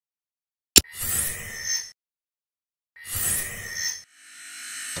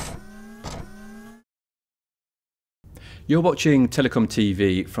You're watching Telecom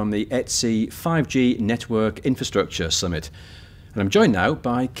TV from the ETSI 5G Network Infrastructure Summit. And I'm joined now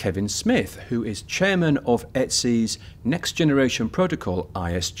by Kevin Smith, who is chairman of ETSI's Next Generation Protocol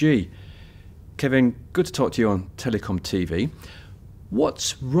ISG. Kevin, good to talk to you on Telecom TV.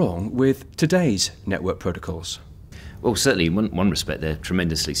 What's wrong with today's network protocols? Well, certainly in one respect they're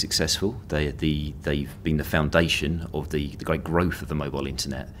tremendously successful. They've been the foundation of the great growth of the mobile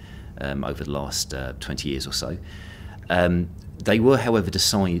internet over the last 20 years or so. They were, however,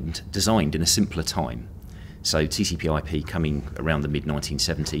 designed in a simpler time. So TCP/IP coming around the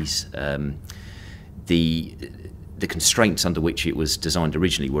mid-1970s, the constraints under which it was designed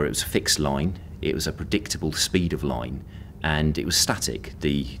originally were it was a fixed line, it was a predictable speed of line, and it was static.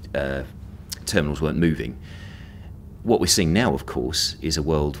 The terminals weren't moving. What we're seeing now, of course, is a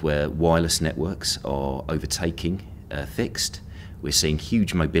world where wireless networks are overtaking fixed. We're seeing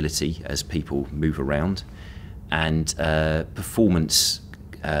huge mobility as people move around, and performance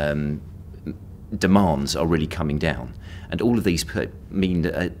demands are really coming down. And all of these mean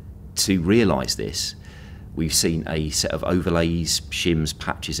that to realise this, we've seen a set of overlays, shims,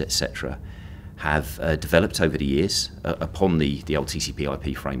 patches, etc. have developed over the years upon the old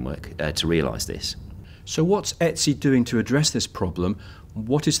TCP/IP framework to realise this. So what's ETSI doing to address this problem?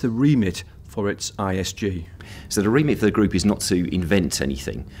 What is the remit for its ISG? So the remit for the group is not to invent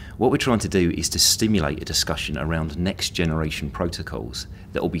anything. What we're trying to do is to stimulate a discussion around next generation protocols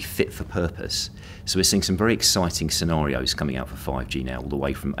that will be fit for purpose. So we're seeing some very exciting scenarios coming out for 5G now, all the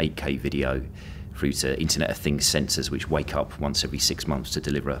way from 8K video through to Internet of Things sensors which wake up once every 6 months to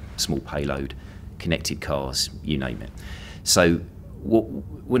deliver a small payload, connected cars, you name it. So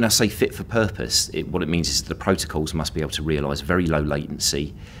when I say fit for purpose, what it means is that the protocols must be able to realise very low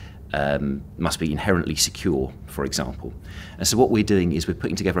latency, must be inherently secure, for example. And so what we're doing is we're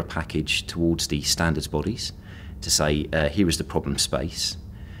putting together a package towards the standards bodies to say, here is the problem space,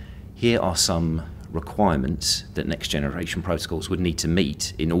 here are some requirements that next generation protocols would need to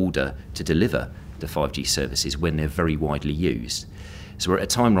meet in order to deliver the 5G services when they're very widely used. So we're at a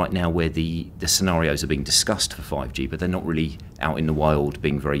time right now where the scenarios are being discussed for 5G, but they're not really out in the wild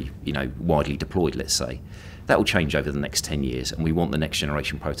being very widely deployed, let's say. That will change over the next 10 years, and we want the next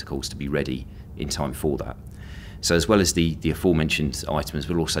generation protocols to be ready in time for that. So as well as the aforementioned items,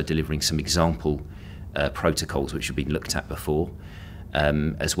 we're also delivering some example protocols which have been looked at before,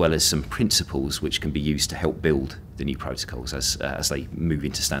 as well as some principles which can be used to help build the new protocols as they move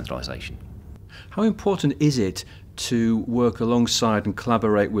into standardisation. How important is it to work alongside and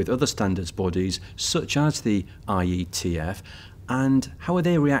collaborate with other standards bodies such as the IETF, and how are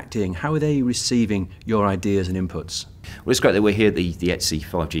they reacting, how are they receiving your ideas and inputs? Well, it's great that we're here at the ETSI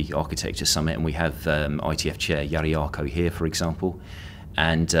 5G Architecture Summit, and we have IETF Chair Yariako here, for example,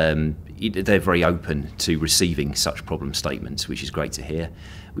 and they're very open to receiving such problem statements, which is great to hear.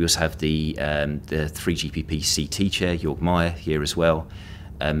 We also have the 3GPP CT Chair, Jörg Meyer, here as well.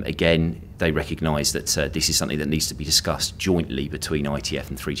 Again, they recognise that this is something that needs to be discussed jointly between IETF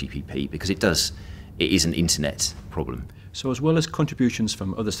and 3GPP because it is an internet problem. So as well as contributions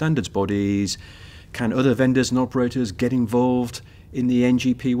from other standards bodies, can other vendors and operators get involved in the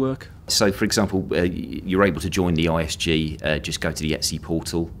NGP work? So for example, you're able to join the ISG, just go to the ETSI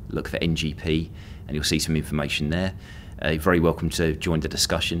portal, look for NGP, and you'll see some information there. You're very welcome to join the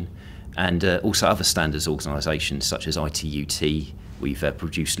discussion. And also other standards organisations such as ITUT, we've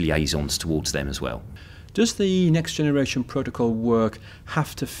produced liaisons towards them as well. Does the next generation protocol work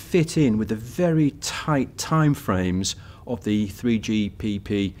have to fit in with the very tight time frames of the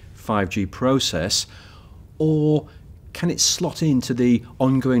 3GPP 5G process, or can it slot into the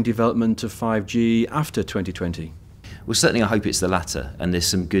ongoing development of 5G after 2020? Well, certainly I hope it's the latter, and there's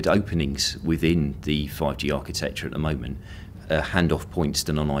some good openings within the 5G architecture at the moment. Handoff points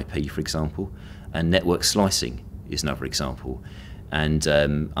to non-IP, for example, and network slicing is another example. And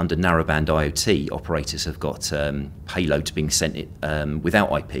under narrowband IoT, operators have got payloads being sent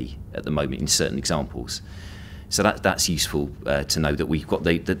without IP at the moment in certain examples. So that's useful to know that we've got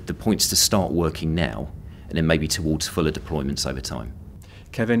the points to start working now, and then maybe towards fuller deployments over time.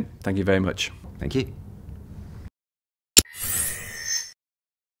 Kevin, thank you very much. Thank you.